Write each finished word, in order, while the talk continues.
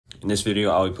In this video,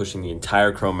 I'll be pushing the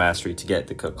entire Crow Mastery to get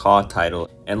the Caw title.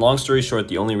 And long story short,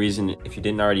 the only reason, if you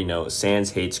didn't already know, Sans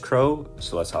hates Crow,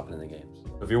 so let's hop into the games.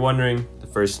 If you're wondering, the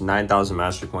first 9,000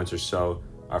 Mastery points or so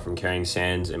are from carrying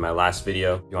Sans in my last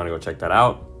video. If you want to go check that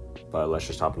out, but let's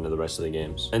just hop into the rest of the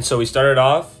games. And so we started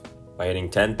off by hitting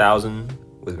 10,000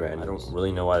 with randoms. I don't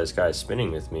really know why this guy is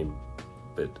spinning with me,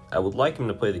 but I would like him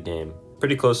to play the game.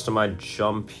 Pretty close to my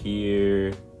jump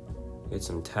here. Get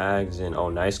some tags in. Oh,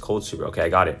 nice cold super. Okay, I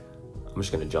got it. I'm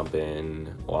just gonna jump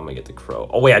in. Oh, I'm gonna get the Crow.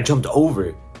 Oh wait, I jumped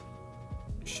over.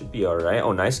 Should be all right.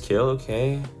 Oh, nice kill.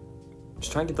 Okay,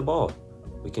 just try and get the ball.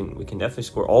 We can definitely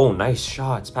score. Oh, nice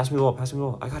shots. Pass me the ball. Pass me the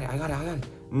ball. I got it.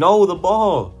 No, the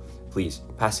ball. Please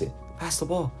pass it. Pass the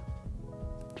ball.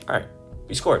 All right,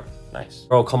 we scored. Nice.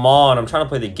 Bro, come on. I'm trying to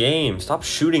play the game. Stop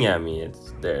shooting at me.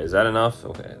 It's there. Is that enough?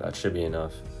 Okay, that should be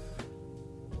enough.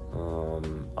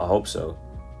 I hope so.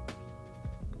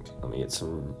 Okay, let me get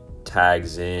some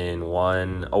tags in.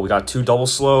 One. Oh, we got two double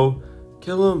slow.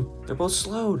 Kill them. They're both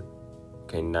slowed.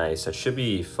 Okay, nice. That should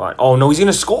be fine. Oh no, he's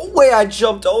gonna score. Wait, I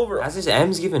jumped over. Has his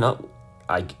M's given up?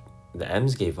 The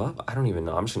M's gave up? I don't even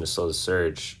know. I'm just gonna slow the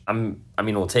surge. I mean,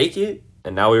 we'll take it.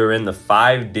 And now we were in the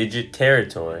 5-digit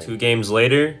territory. 2 games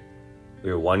later,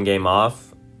 we were 1 game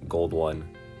off. Gold 1.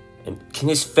 And can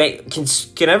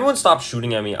everyone stop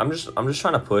shooting at me? I'm just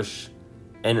trying to push.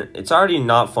 And it's already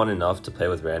not fun enough to play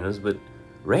with randoms, but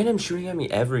random shooting at me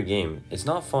every game, it's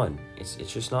not fun. It's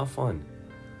just not fun.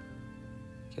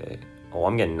 Okay. Oh,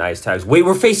 I'm getting nice tags. Wait,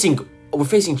 we're facing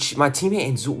my teammate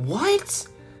and what? This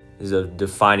is a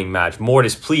defining match.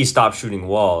 Mortis, please stop shooting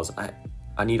walls.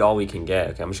 I need all we can get.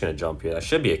 Okay, I'm just gonna jump here. That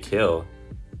should be a kill.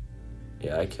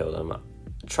 Yeah, I killed him.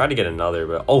 Try to get another,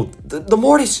 but oh, the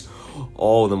Mortis.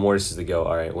 Oh, the Mortis is the go.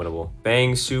 All right, winnable.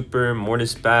 Bang super,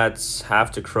 Mortis bats,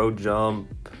 half to Crow jump.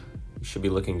 Should be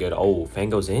looking good. Oh, Fang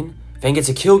goes in. Fang gets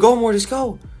a kill. Go, Mortis,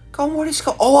 go. Go, Mortis,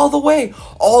 go. Oh, all the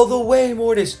way,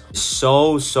 Mortis.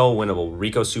 So winnable.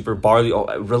 Rico super, Barley. Oh,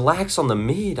 relax on the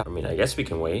mid. I mean, I guess we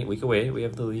can wait. We can wait. We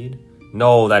have the lead.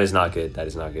 No, that is not good. That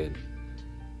is not good.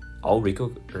 Oh,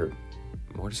 Rico, or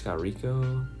Mortis got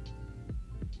Rico.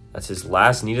 That's his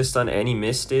last Nita stun, and he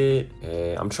missed it.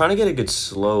 Okay, I'm trying to get a good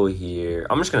slow here.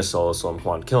 I'm just gonna solo him. Come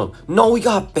on, kill him. No, we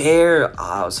got Bear.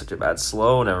 Ah, it was such a bad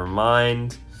slow. Never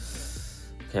mind.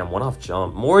 Okay, I'm 1 off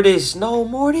jump. Mortis, no,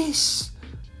 Mortis.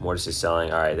 Mortis is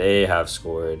selling. All right, they have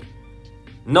scored.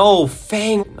 No,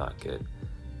 Fang. Not good.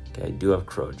 Okay, I do have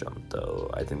Crow jump, though.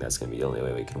 I think that's gonna be the only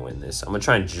way we can win this. I'm gonna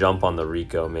try and jump on the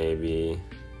Rico, maybe.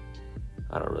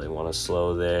 I don't really want to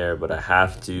slow there, but I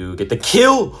have to get the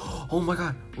kill. Oh my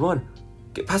god, run.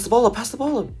 Pass the ball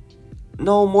up.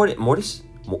 No, Mortis.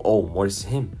 Oh, Mortis is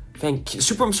him. Fang,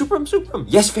 super him.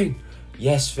 Yes,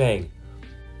 Fang.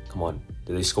 Come on.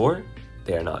 Did they score?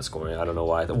 They are not scoring. I don't know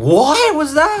why. What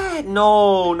was that?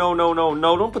 No.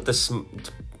 Don't put this. You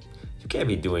can't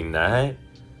be doing that.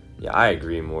 Yeah, I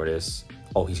agree, Mortis.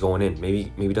 Oh, he's going in.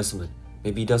 Maybe he does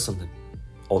something.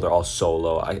 Oh, they're all so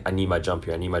low. I need my jump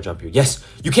here. Yes!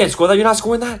 You can't score that. You're not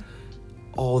scoring that.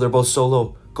 Oh, they're both so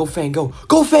low. Go, Fang, go.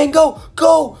 Go, Fang, go.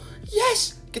 Go!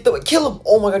 Yes! Kill him.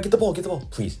 Oh my god, get the ball.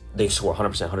 Please. They score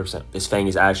 100%. This Fang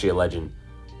is actually a legend.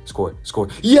 Score.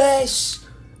 Yes!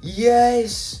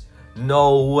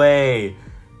 No way.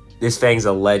 This Fang's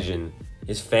a legend.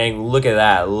 His Fang, look at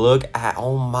that.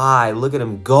 Oh my, look at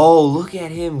him go.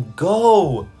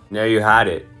 There you had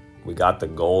it. We got the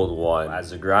gold 1.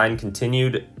 As the grind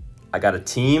continued, I got a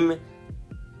team, and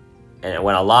it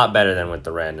went a lot better than with the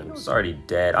randoms. It's already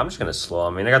dead. I'm just gonna slow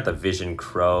him. I mean, I got the Vision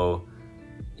Crow.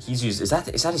 He's used. Is that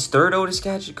his 3rd Otis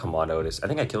gadget? Come on, Otis. I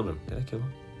think I killed him. Did I kill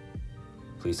him?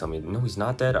 Please tell me. No, he's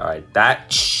not dead. All right,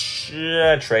 that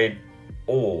trade.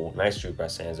 Oh, nice juke by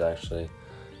Sans actually.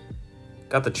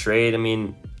 Got the trade. I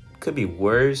mean, could be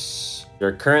worse.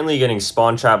 You're currently getting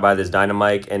spawn trapped by this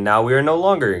Dynamite, and now we are no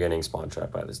longer getting spawn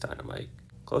trapped by this Dynamite.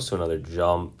 Close to another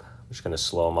jump. I'm just gonna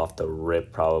slow him off the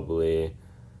rip probably.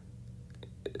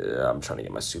 I'm trying to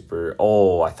get my super.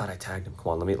 Oh, I thought I tagged him.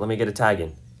 Come on, let me get a tag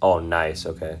in. Oh, nice.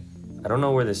 Okay. I don't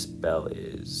know where this bell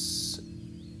is.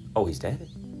 Oh, he's dead.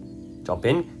 Jump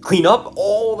in, clean up.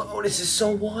 Oh, this is so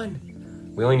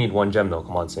 1. We only need 1 gem though.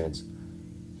 Come on, Sans.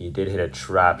 He did hit a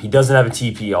trap. He doesn't have a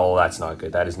TP. Oh, that's not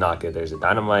good. That is not good. There's a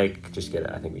Dynamite. Just get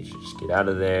it. I think we should just get out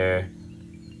of there.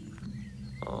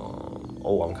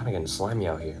 Oh, I'm kind of getting slimy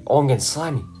out here. Oh, I'm getting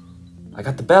slimy. I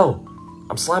got the bell.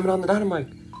 I'm sliming on the Dynamite.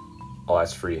 Oh,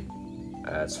 that's free.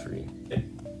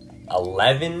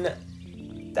 11,000.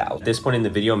 At this point in the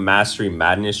video, Mastery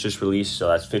Madness just released, so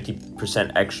that's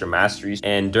 50% extra masteries.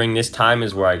 And during this time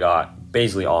is where I got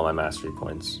basically all my mastery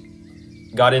points.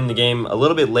 Got in the game a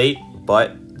little bit late,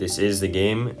 but this is the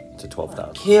game. to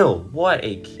 12,000. Kill. What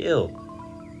a kill.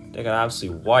 They got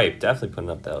absolutely wiped. Definitely putting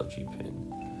up the LG pin.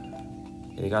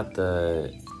 They got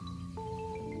the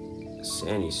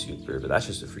Sandy Super, but that's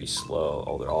just a free slow.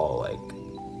 Oh, they're all like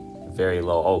very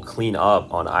low. Oh, clean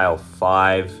up on aisle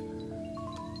 5.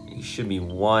 He should be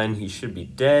 1. He should be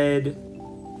dead.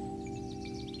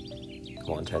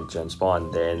 Come on, 10th gen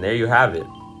spawn there. And there you have it.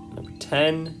 Number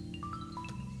 10.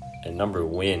 And number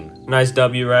win. Nice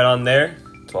W right on there.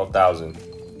 12,000.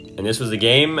 And this was the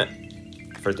game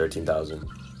for 13,000.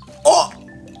 Oh!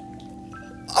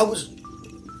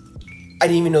 I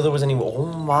didn't even know there was any. Oh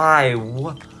my.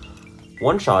 What?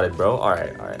 One-shotted, bro. All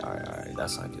right.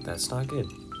 That's not good. That's not good.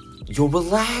 Yo,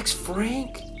 relax,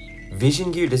 Frank.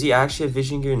 Vision gear. Does he actually have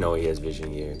vision gear? No, he has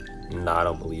vision gear. Nah, I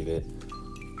don't believe it.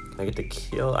 Can I get the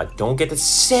kill? I don't get the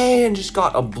sand. Just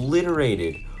got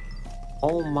obliterated.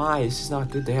 Oh my, this is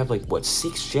not good. They have like, what,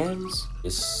 6 gems?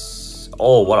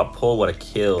 Oh, what a pull, what a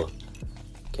kill.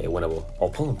 Okay, winnable. Oh,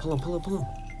 pull him.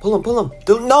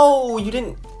 No, you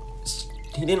didn't.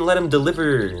 He didn't let him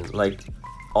deliver like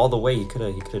all the way. He could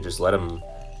have just let him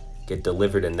get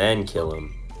delivered and then kill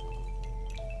him.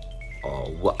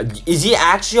 Oh, what? Is he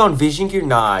actually on vision gear?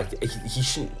 Nah, he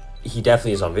shouldn't. He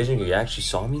definitely is on vision gear. You actually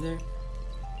saw me there?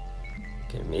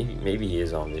 Okay, maybe he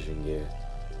is on vision gear.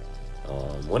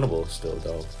 Winnable still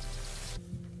though.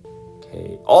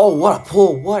 Okay. Oh, what a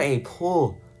pull! What a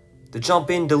pull! The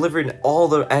jump in, delivered all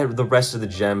the rest of the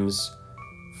gems.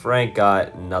 Frank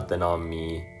got nothing on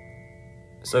me.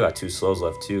 Still got 2 slows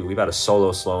left too. We about to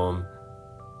solo slow him,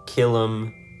 kill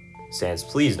him. Sans,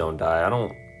 please don't die. I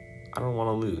don't want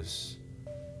to lose.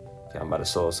 Okay, I'm about to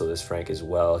solo slow this Frank as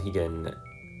well. He getting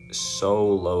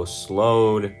solo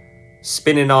slowed.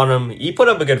 Spinning on him. He put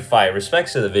up a good fight.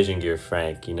 Respects to the vision gear,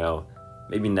 Frank, you know.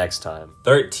 Maybe next time.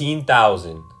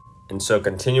 13,000. And so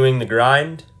continuing the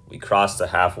grind, we crossed the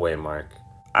halfway mark.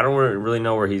 I don't really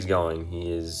know where he's going.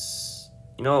 He is...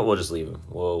 You know what? We'll just leave him.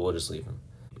 We'll just leave him.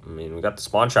 I mean, we got the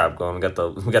spawn trap going.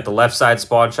 We got the left side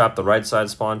spawn trap, the right side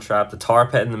spawn trap, the tar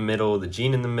pet in the middle, the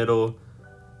Gene in the middle.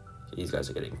 These guys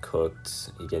are getting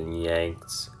cooked. He's getting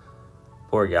yanked.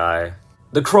 Poor guy.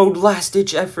 The Crow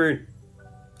last-ditch effort.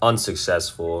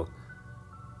 Unsuccessful.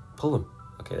 Pull him.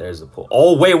 Okay, there's the pull.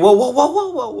 Oh, wait.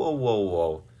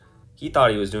 Whoa. He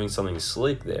thought he was doing something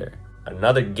slick there.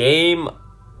 Another game.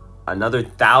 Another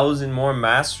 1,000 more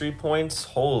mastery points.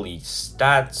 Holy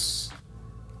stats.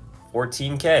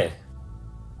 14K.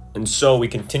 And so we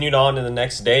continued on to the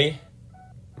next day.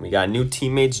 We got new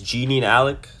teammates, Genie and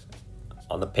Alec,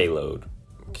 on the payload.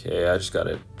 Okay, I just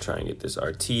gotta try and get this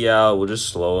RT out. We'll just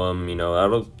slow him, you know,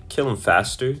 that'll kill him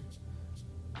faster.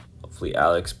 Hopefully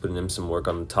Alec's putting in some work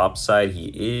on the top side.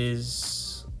 He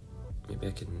is. Maybe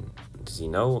I can. Does he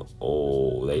know?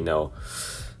 Oh, they know.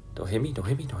 Don't hit me.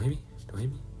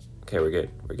 Okay, we're good.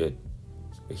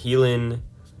 We're healing.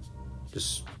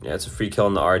 Just, yeah, it's a free kill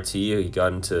on the RT. He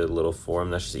got into little form.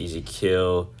 That's just an easy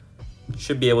kill.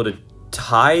 Should be able to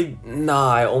tie.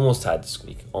 Nah, I almost tied the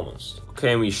squeak. Almost.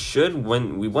 Okay, and we should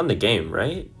win. We won the game,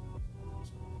 right?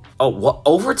 Oh, what?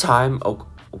 Overtime? Oh,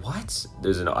 what?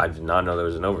 I did not know there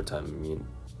was an overtime. I mean,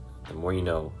 the more you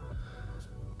know.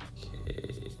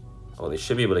 Okay. Oh, they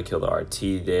should be able to kill the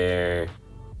RT there.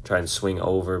 Try and swing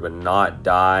over, but not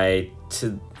die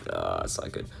to... it's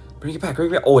not good. Bring it back.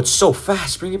 Oh, it's so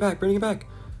fast. Bring it back. Can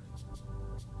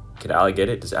Alec get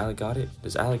it? Does Alec got it?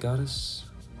 Does Alec got us?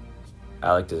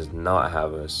 Alec does not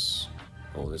have us.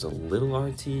 Oh, there's a little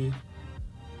RT.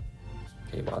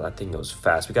 Okay, wow, that thing goes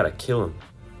fast. We gotta kill him.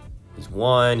 He's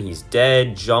one. He's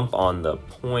dead. Jump on the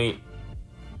point.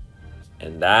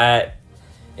 And that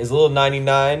is a little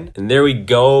 99. And there we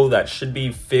go. That should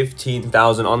be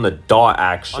 15,000 on the dot,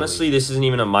 actually. Honestly, this isn't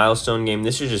even a milestone game.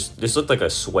 This looked like a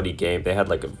sweaty game. They had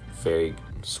like a very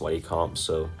sweaty comp,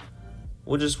 so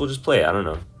we'll just play it. I don't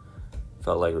know.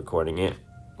 Felt like recording it.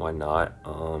 Why not?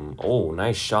 Oh,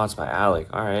 nice shots by Alec.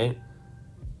 All right.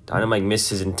 Dynamite missed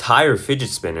his entire fidget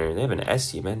spinner. They have an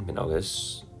ST, man. No,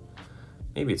 this...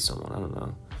 Maybe it's someone. I don't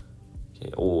know.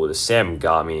 Okay. Oh, the Sam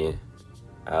got me.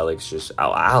 Alex just...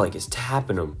 Oh, Alec is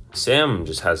tapping him. Sam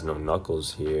just has no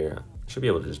knuckles here. Should be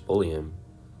able to just bully him.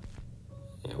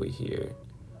 Yeah, we hear.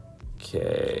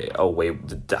 Okay. Oh, wait.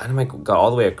 The Dynamite got all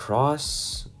the way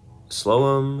across.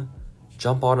 Slow him.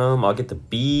 Jump on him. I'll get the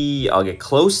B. I'll get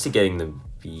close to getting the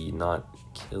B. Not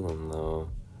kill him, though.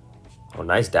 Oh,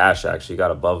 nice dash, actually.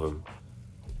 Got above him.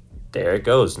 There it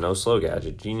goes. No slow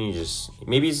gadget. Genie just...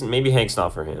 Maybe Hank's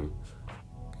not for him.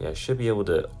 Yeah, I should be able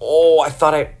to... Oh, I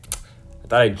thought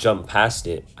I jumped past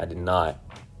it. I did not.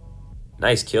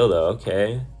 Nice kill, though.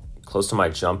 Okay. Close to my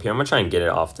jump here. I'm gonna try and get it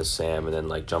off the Sam and then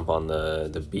like jump on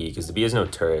the B, because the B has no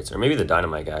turrets. Or maybe the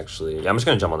Dynamite actually. Yeah, I'm just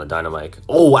gonna jump on the Dynamite.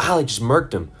 Oh, Alec just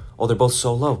murked him. Oh, they're both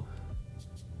so low.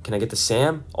 Can I get the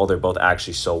Sam? Oh, they're both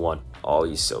actually so one. Oh,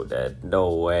 he's so dead.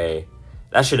 No way.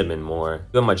 That should have been more.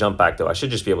 Good my jump back though. I should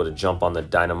just be able to jump on the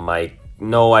Dynamite.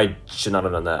 No, I should not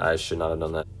have done that. I should not have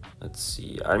done that. Let's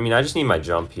see. I mean, I just need my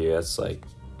jump here. That's like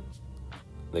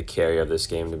the carry of this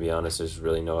game, to be honest. There's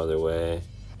really no other way.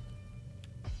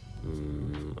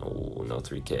 Oh, no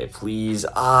 3K. Please.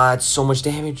 Ah, it's so much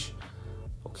damage.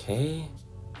 Okay.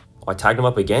 Oh, I tagged him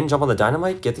up again. Jump on the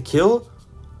Dynamite. Get the kill.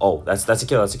 Oh, that's a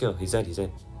kill. That's a kill. He's dead. He's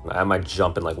dead. I might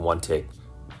jump in like one tick.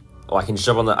 Oh, I can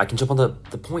jump on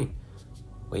the point.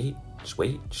 Wait. Just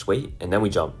wait. And then we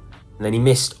jump. And then he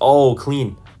missed. Oh,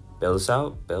 clean. Bailed us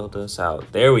out. Bailed us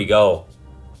out. There we go.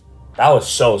 That was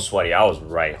so sweaty. I was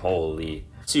right. Holy.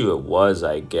 Let's see who it was,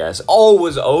 I guess. Oh, it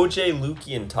was OJ,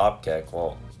 Lukey, and Top Keck.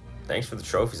 Well, thanks for the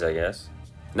trophies, I guess.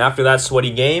 And after that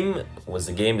sweaty game was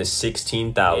the game to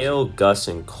 16,000. Gale, Gus,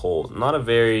 and Colt. Not a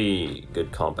very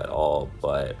good comp at all,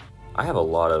 but I have a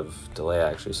lot of delay,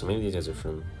 actually. So maybe these guys are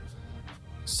from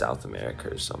South America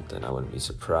or something. I wouldn't be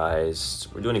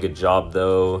surprised. We're doing a good job,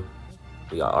 though.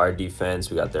 We got our defense.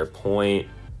 We got their point.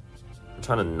 I'm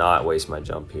trying to not waste my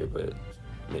jump here, but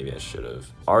maybe I should have.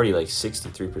 Already like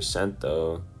 63%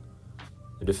 though.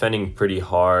 They're defending pretty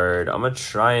hard. I'm gonna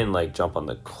try and like jump on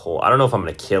the Colt. I don't know if I'm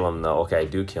gonna kill him though. Okay, I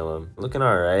do kill him. Looking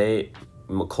all right.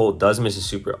 Colt does miss a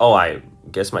super. Oh, I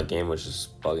guess my game was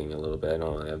just bugging a little bit. I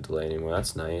don't really have delay anymore.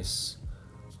 That's nice.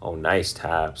 Oh, nice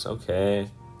taps. Okay.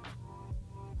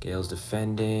 Gale's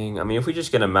defending. I mean, if we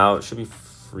just get him out, it should be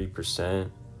 3%.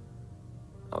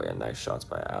 Oh yeah, nice shots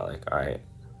by Alec. All right,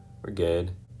 we're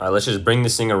good. All right, let's just bring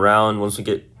this thing around. Once we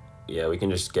get, yeah, we can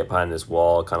just get behind this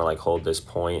wall, kind of like hold this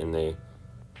point, and they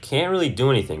can't really do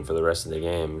anything for the rest of the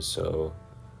game. So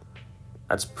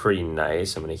that's pretty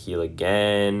nice. I'm gonna heal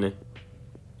again.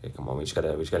 Okay, come on, we just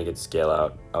gotta get the scale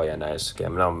out. Oh yeah, nice. Okay,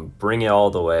 I'm gonna bring it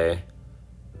all the way.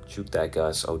 Juke that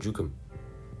Gus. Oh, juke him.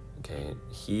 Okay,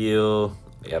 heal.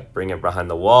 Yep, bring it behind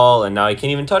the wall, and now he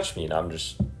can't even touch me. Now I'm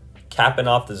just capping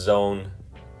off the zone.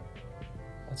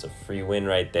 That's a free win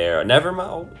right there. Never mind.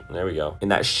 Oh, there we go.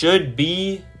 And that should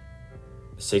be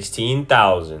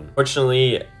 16,000.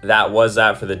 Fortunately, that was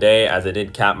that for the day, as I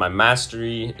did cap my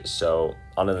mastery. So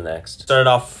on to the next. Started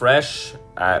off fresh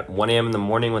at 1 a.m. in the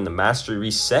morning when the mastery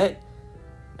reset,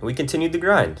 and we continued the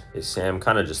grind. Okay, Sam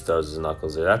kind of just throws his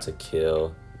knuckles there. That's a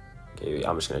kill. Okay,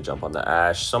 I'm just gonna jump on the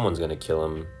Ash. Someone's gonna kill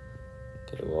him.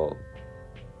 Okay, well,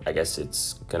 I guess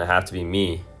it's gonna have to be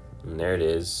me. And there it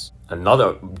is.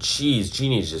 Another, jeez,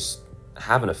 Genie's just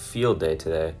having a field day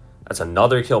today. That's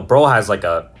another kill. Bro has like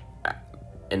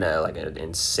an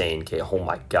insane kill. Oh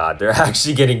my god, they're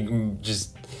actually getting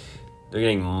they're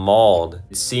getting mauled.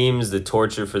 It seems the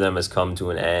torture for them has come to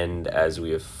an end, as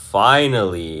we have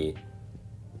finally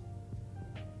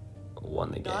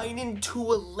won the game. 9-2,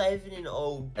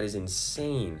 11-0. That is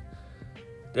insane.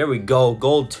 There we go.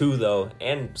 Gold 2 though,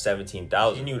 and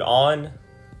 17,000. Continued on.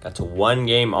 Got to 1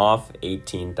 game off,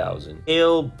 18,000.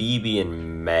 Gale, BB,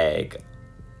 and Meg.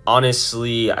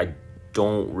 Honestly, I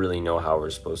don't really know how we're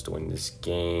supposed to win this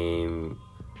game.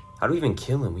 How do we even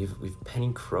kill him? We've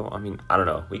Penny Crow. I mean, I don't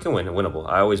know. We can win. Winnable.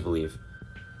 I always believe.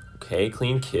 Okay,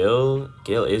 clean kill.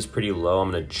 Gale is pretty low. I'm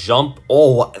gonna jump.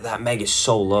 Oh, that Meg is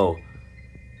so low.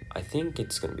 I think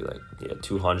it's gonna be like, yeah,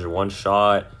 200, one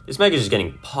shot. This Meg is just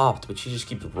getting popped, but she just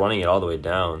keeps running it all the way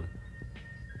down.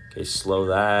 Okay, slow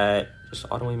that. Just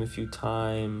auto aim a few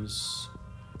times.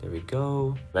 There we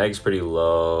go. Meg's pretty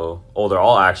low. Oh, they're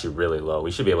all actually really low.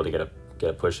 We should be able to get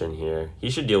a push in here. He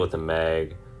should deal with the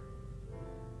Meg.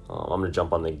 I'm gonna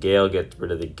jump on the Gale, get rid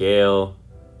of the Gale.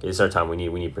 Okay, it's our time. We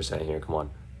need percent here. Come on.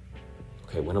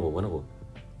 Okay, winnable.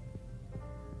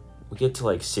 We get to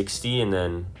like 60, and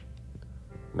then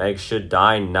Meg should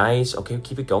die. Nice. Okay,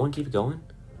 keep it going.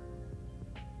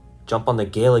 Jump on the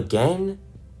Gale again.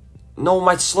 No,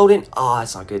 my slowed in. Ah,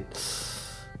 that's not good.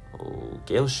 Oh,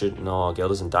 Gale should. No, Gale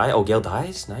doesn't die. Oh, Gale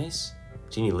dies. Nice.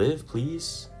 Genie, live,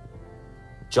 please.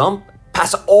 Jump.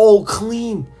 Pass. Oh,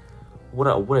 clean. What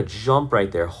a jump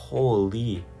right there.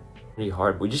 Holy. Pretty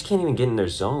hard. We just can't even get in their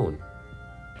zone.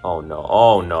 Oh, no.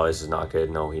 Oh, no. This is not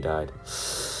good. No, he died.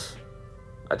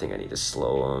 I think I need to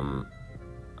slow him.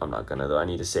 I'm not gonna, though. I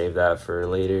need to save that for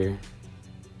later.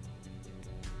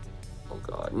 Oh,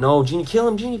 God. No, Genie, kill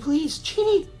him. Genie, please.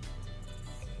 Genie.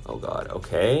 Oh god,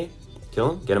 okay.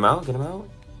 Kill him, get him out.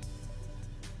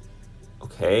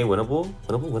 Okay, winnable.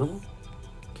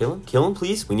 Kill him,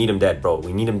 please. We need him dead, bro.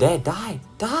 We need him dead. Die.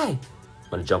 I'm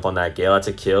gonna jump on that Gale. That's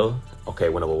a kill. Okay,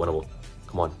 winnable.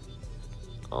 Come on.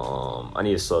 I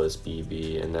need to slow this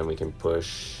BB, and then we can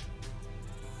push.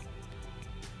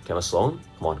 Can I slow him?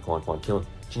 Come on, come on, come on, kill him.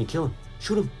 Genie, kill him.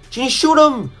 Shoot him. Genie, shoot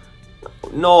him!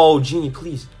 No, Genie,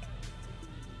 please.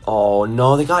 Oh,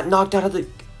 no, they got knocked out of the...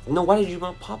 No, why did you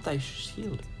not pop that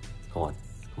shield? Come on.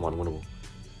 Come on, winnable.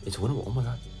 It's winnable. Oh, my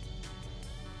God.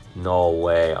 No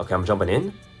way. Okay, I'm jumping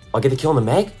in. I'll get the kill on the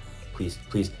Meg. Please,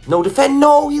 please. No, defend.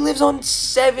 No, he lives on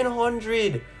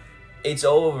 700. It's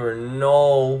over.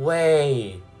 No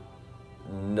way.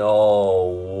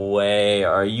 No way.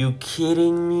 Are you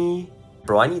kidding me?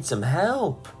 Bro, I need some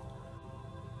help.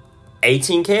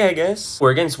 18K, I guess.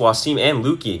 We're against Wasim and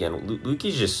Lukey again.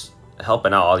 Lukey's just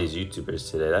helping out all these YouTubers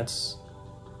today. That's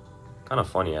kind of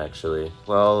funny, actually.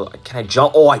 Well, can I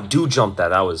jump? Oh, I do jump that.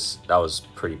 That was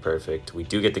pretty perfect. We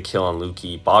do get the kill on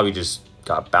Lukey. Bobby just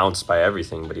got bounced by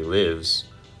everything, but he lives.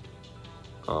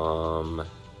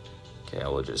 Okay, I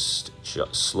will just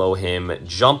slow him.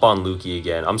 Jump on Lukey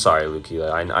again. I'm sorry, Lukey.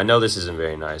 I know this isn't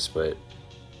very nice, but...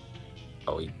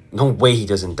 Oh, no way he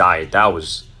doesn't die. That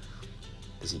was...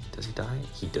 Does he die?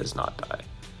 He does not die.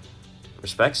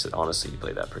 Respects, honestly, he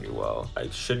played that pretty well. I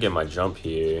should get my jump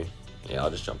here. Yeah, I'll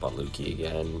just jump on Lukey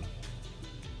again.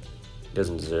 He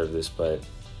doesn't deserve this, but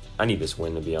I need this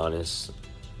win, to be honest.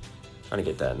 Trying to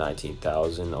get that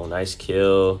 19,000. Oh, nice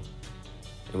kill.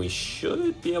 And we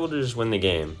should be able to just win the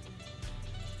game.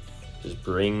 Just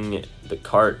bring the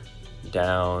cart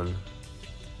down.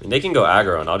 I mean, they can go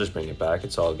aggro, and I'll just bring it back.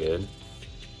 It's all good.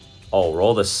 Oh,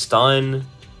 roll the stun.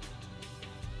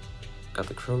 Got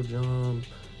the crow jump.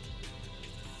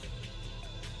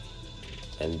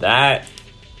 And that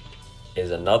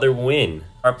is another win.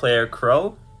 Our player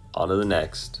Crow, on to the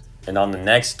next. And on the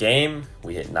next game,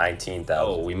 we hit 19,000.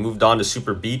 Oh, we moved on to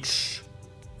Super Beach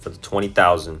for the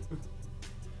 20,000.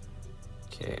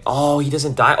 Okay. Oh, he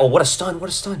doesn't die. Oh, what a stun. What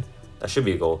a stun. That should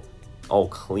be a goal. Oh,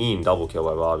 clean double kill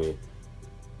by Bobby.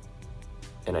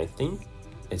 And I think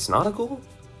it's not a goal.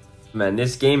 Man,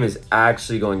 this game is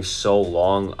actually going so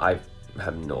long. I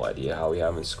have no idea how we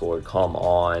haven't scored. Come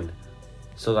on.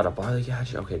 Still got a barley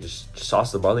gadget. Okay, just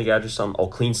sauce the barley gadget some. Oh,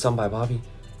 clean stun by Bobby.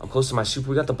 I'm close to my super.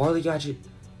 We got the barley gadget.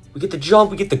 We get the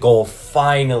jump. We get the goal.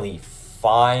 Finally.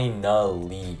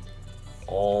 Finally.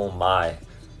 Oh my.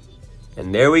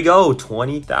 And there we go.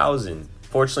 20,000.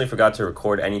 Fortunately, forgot to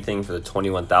record anything for the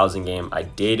 21,000 game. I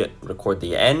did record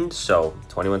the end, so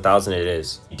 21,000 it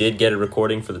is. You did get a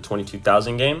recording for the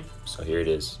 22,000 game, so here it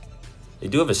is. They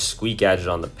do have a squeak gadget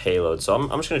on the payload, so I'm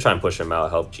just going to try and push him out,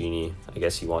 help Genie. I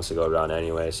guess he wants to go around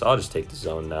anyway, so I'll just take the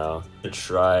zone now. I'm going to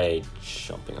try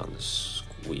jumping on the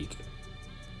squeak.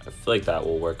 I feel like that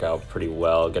will work out pretty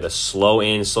well. Get a slow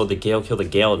in, slow the Gale, kill the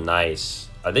Gale, nice.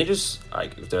 Are they just,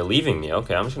 like, if they're leaving me,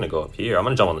 okay, I'm just going to go up here. I'm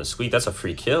going to jump on the squeak, that's a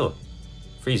free kill.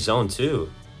 Free zone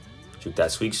too. Juke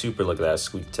that squeak super, look at that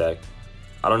squeak tech.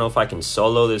 I don't know if I can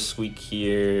solo this squeak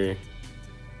here.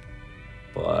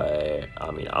 But, I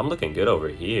mean, I'm looking good over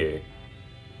here.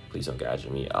 Please don't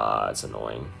gadget me. Ah, it's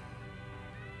annoying.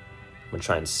 I'm gonna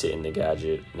try and sit in the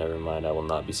gadget. Never mind, I will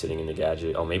not be sitting in the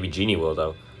gadget. Oh, maybe Genie will,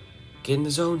 though. Get in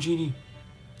the zone, Genie.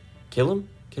 Kill him?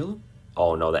 Kill him?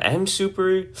 Oh, no, the M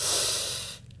super.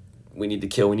 We need to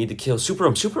kill, we need to kill. Super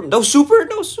him, super him. No super,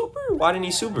 no super. Why didn't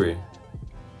he super?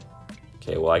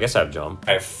 Okay, well, I guess I have jump.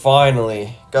 I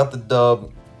finally got the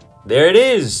dub. There it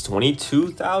is,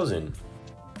 22,000.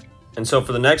 And so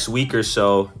for the next week or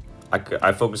so,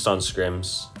 I focused on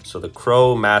scrims. So the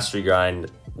Crow mastery grind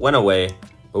went away,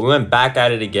 but we went back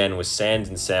at it again with Sands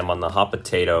and Sam on the hot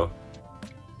potato.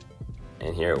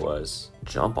 And here it was.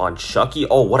 Jump on Chucky.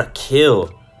 Oh, what a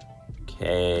kill.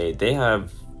 Okay, they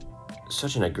have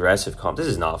such an aggressive comp. This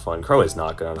is not fun. Crow is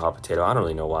not good on hot potato. I don't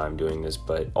really know why I'm doing this,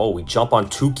 but oh, we jump on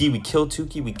Tuki. We kill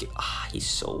Tuki. He's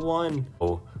so one.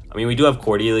 Oh, I mean, we do have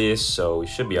Cordelius, so we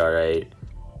should be all right.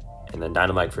 And then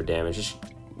Dynamite for damage.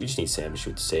 We just need Sam to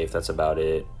shoot the safe. That's about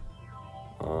it.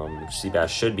 Seabass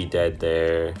should be dead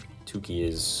there. Tuki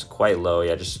is quite low.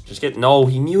 Yeah, just get... No,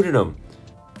 he muted him.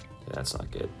 Yeah, that's not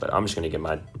good. But I'm just going to get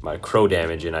my Crow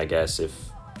damage in, I guess. If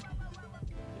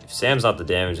Sam's not the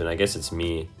damage, then I guess it's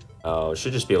me.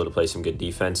 Should just be able to play some good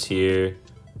defense here.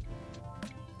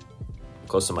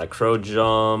 Close to my Crow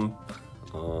jump.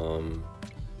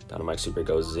 Dynamite super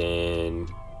goes in.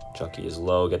 Chucky is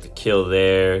low. Get the kill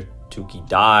there. Tuki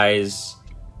dies.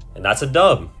 And that's a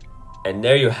dub. And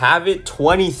there you have it.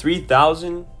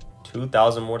 23,000.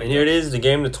 2,000 more. And here it is. The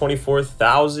game to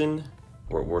 24,000.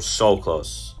 We're so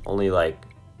close. Only like,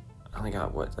 I only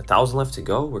got what, 1,000 left to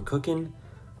go. We're cooking.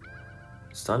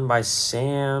 Stunned by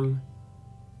Sam.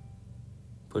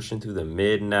 Pushing through the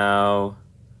mid now.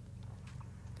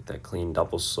 Get that clean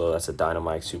double slow. That's a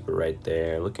Dynamite super right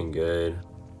there. Looking good.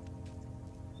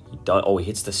 He does. Oh, he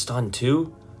hits the stun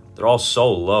too? They're all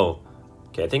so low.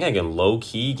 Okay, I think I can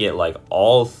low-key get like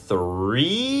all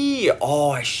 3.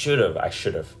 Oh, I should have.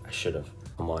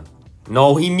 Come on.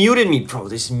 No, he muted me, bro.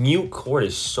 This mute cord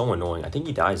is so annoying. I think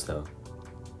he dies though.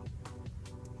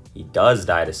 He does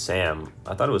die to Sam.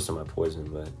 I thought it was to my poison,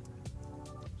 but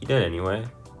he did anyway.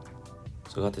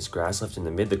 So I got this grass left in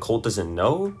the mid. The Colt doesn't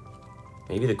know?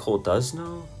 Maybe the Colt does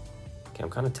know? Okay, I'm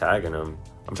kind of tagging him.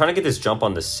 I'm trying to get this jump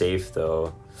on the safe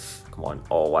though. Come on.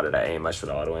 Oh, why did I aim? I should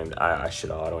have auto-aimed. I should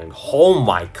have auto-aimed. Oh,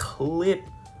 my clip.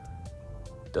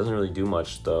 Doesn't really do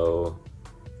much, though.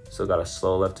 Still got a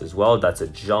slow left as well. That's a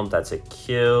jump. That's a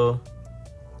kill.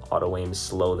 Auto-aim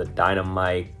slow the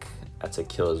dynamite. That's a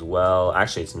kill as well.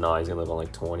 Actually, it's not. He's going to live on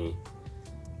like 20.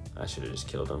 I should have just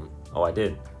killed him. Oh, I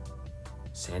did.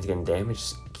 Sand's getting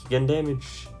damaged. Keep getting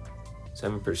damaged.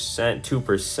 7%.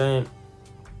 2%.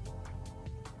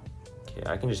 Okay,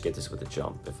 I can just get this with a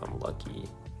jump if I'm lucky.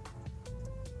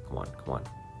 Come on, come on.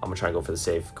 I'm gonna try to go for the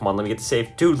save. Come on, let me get the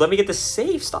save. Dude, let me get the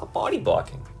save. Stop body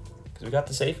blocking. Because we got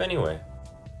the safe anyway.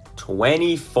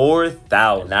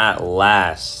 24,000. At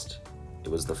last, it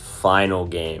was the final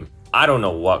game. I don't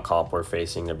know what comp we're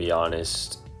facing, to be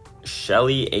honest.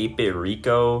 Shelly, 8-Bit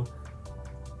Rico.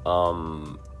 But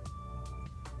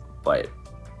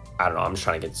I don't know. I'm just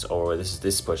trying to get this over.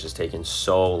 This push is taking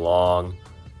so long.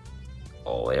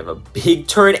 Oh, they have a big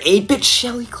turret. 8-Bit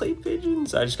Shelly Clay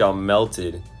Pigeons. I just got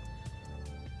melted.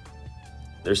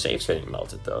 Their safe's getting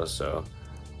melted though, so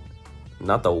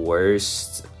not the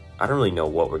worst. I don't really know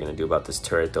what we're gonna do about this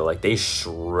turret though. Like, they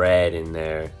shred in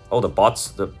there. Oh, the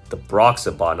Brock's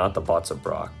a bot, not the bot's a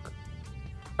Brock.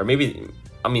 Or maybe,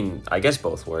 I mean, I guess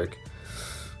both work.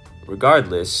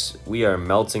 Regardless, we are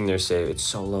melting their save. It's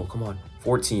so low. Come on.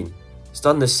 14.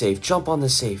 Stun the safe. Jump on the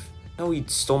safe. No, he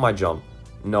stole my jump.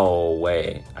 No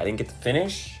way. I didn't get the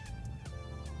finish?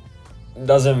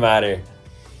 Doesn't matter.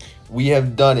 We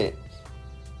have done it.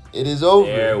 It is over.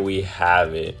 There we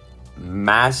have it.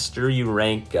 Mastery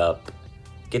rank up.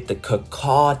 Get the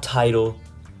Cacaw title.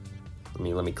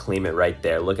 Let me claim it right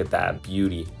there. Look at that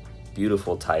beauty.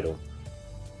 Beautiful title.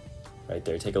 Right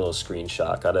there. Take a little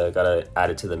screenshot. Gotta add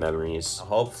it to the memories.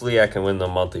 Hopefully I can win the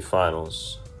monthly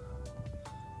finals.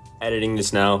 Editing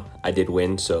this now, I did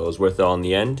win, so it was worth it all in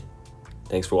the end.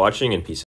 Thanks for watching and peace out.